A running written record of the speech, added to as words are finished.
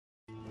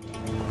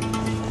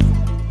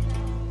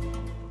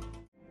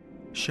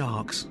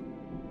Sharks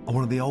are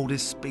one of the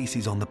oldest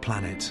species on the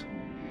planet,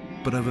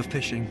 but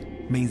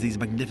overfishing means these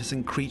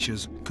magnificent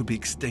creatures could be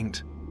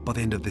extinct by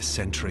the end of this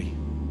century.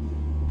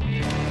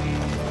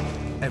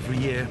 Every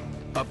year,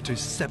 up to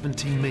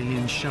 70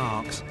 million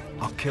sharks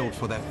are killed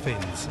for their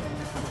fins.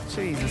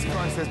 Jesus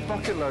Christ, there's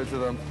bucket loads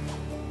of them.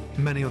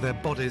 Many of their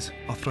bodies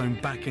are thrown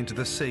back into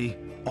the sea,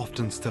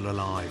 often still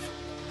alive.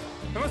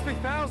 There must be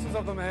thousands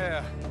of them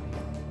here.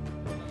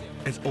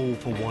 It's all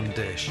for one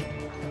dish,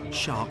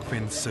 shark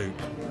fin soup.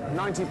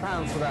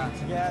 £90 for that.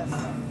 Yes.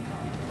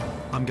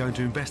 I'm going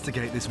to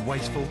investigate this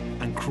wasteful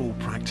and cruel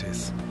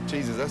practice.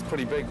 Jesus, that's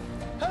pretty big.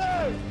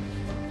 Hello!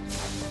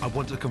 I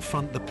want to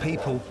confront the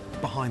people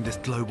behind this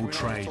global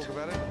trade. Talk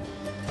about it?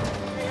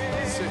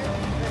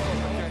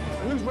 Okay.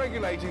 Who's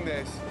regulating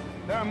this?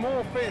 There are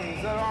more fins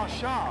than there are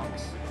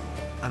sharks.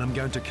 And I'm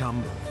going to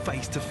come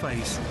face to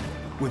face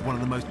with one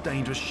of the most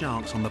dangerous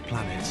sharks on the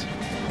planet.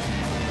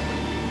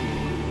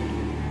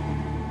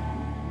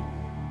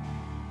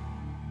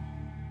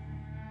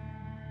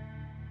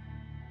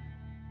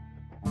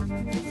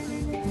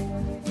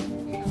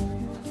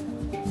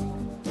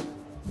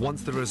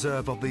 Once the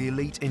reserve of the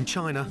elite in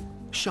China,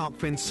 shark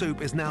fin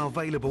soup is now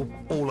available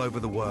all over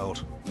the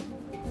world.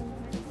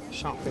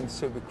 Shark fin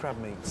soup with crab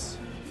meats.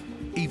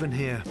 Even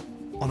here,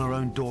 on our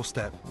own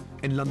doorstep,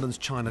 in London's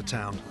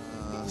Chinatown.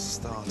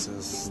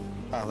 Starters.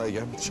 Oh, there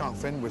you go. Shark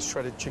fin with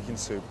shredded chicken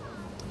soup.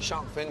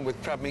 Shark fin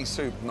with crab meat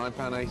soup,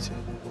 £9.80.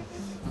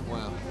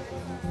 Wow.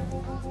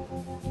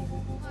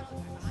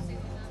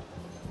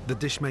 The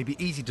dish may be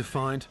easy to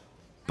find,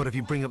 but if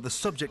you bring up the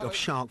subject of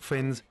shark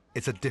fins,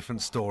 it's a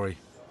different story.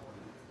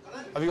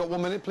 Have you got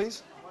 1 minute,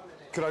 please?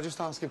 Could I just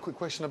ask a quick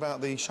question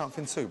about the shark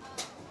fin soup,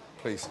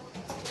 please?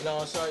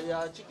 No, sorry,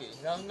 chicken.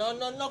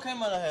 No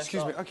camera here.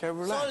 Excuse me. Okay,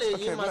 relax. Sorry,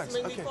 okay, you relax. must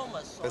make me Okay.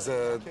 famous. There's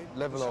a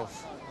level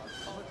of,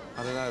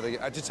 I don't know, they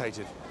get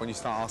agitated when you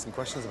start asking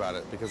questions about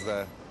it because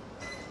they're,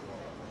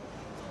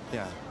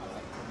 yeah,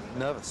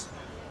 nervous.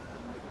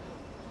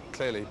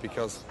 Clearly,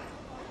 because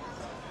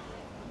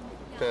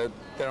they're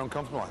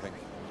uncomfortable, I think.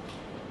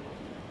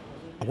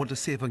 I want to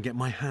see if I can get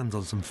my hands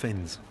on some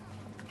fins.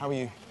 How are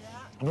you?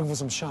 I'm looking for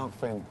some shark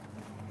fin.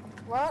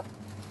 What?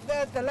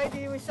 The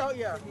lady we saw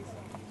you.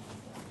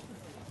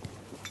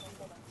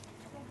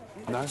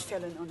 No?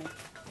 Chilling on it.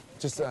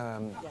 Just,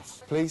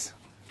 Yes. please?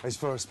 It's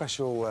for a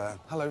special,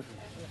 hello.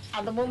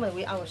 At the moment,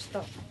 we out of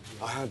stock.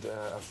 I had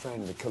a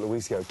friend a couple of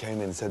weeks ago came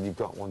in and said you've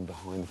got one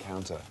behind the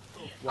counter.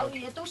 Oh,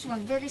 yeah, those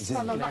ones very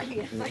small, no, not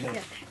here, not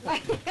here.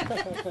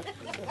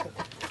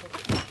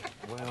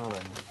 Where are they?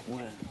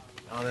 Where?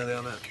 Oh, there they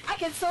are now. I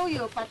can show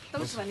you, but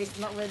those one is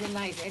not very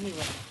nice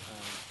anyway.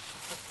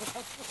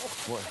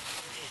 What?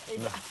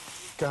 No.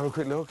 Go have a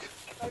quick look.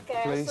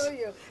 Okay, Please. I'll show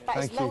you. But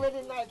Thank it's not you.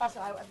 very nice. That's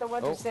why I don't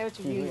want to sell to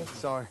excuse you. me,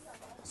 sorry.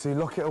 So you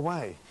lock it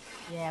away?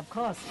 Yeah, of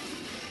course.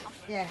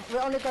 Yeah, we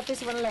only got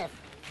this one left.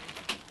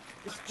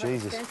 It's not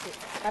Jesus. expensive.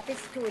 But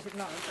this too is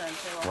not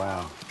expensive.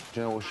 Wow. Do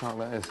you know what shark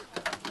that is?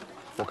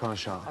 What kind of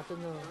shark? I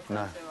don't know.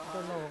 No. I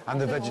don't know.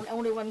 And the I think veg-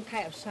 only one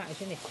kind of shark,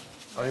 isn't it?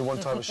 Only one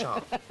type of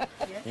shark?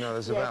 No,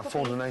 there's Yeah, about could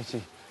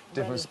 480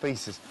 different Really?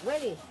 species.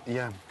 Really?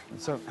 Yeah.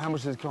 So how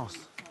much does it cost?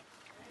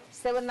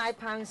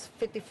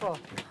 £79.54.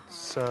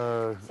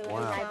 So,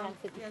 wow.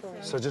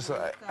 £79.54. So just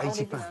like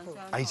 £80.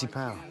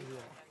 £80.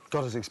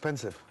 God, it's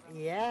expensive.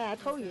 Yeah, I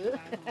told you.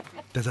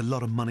 There's a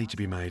lot of money to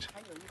be made.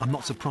 I'm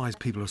not surprised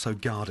people are so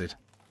guarded.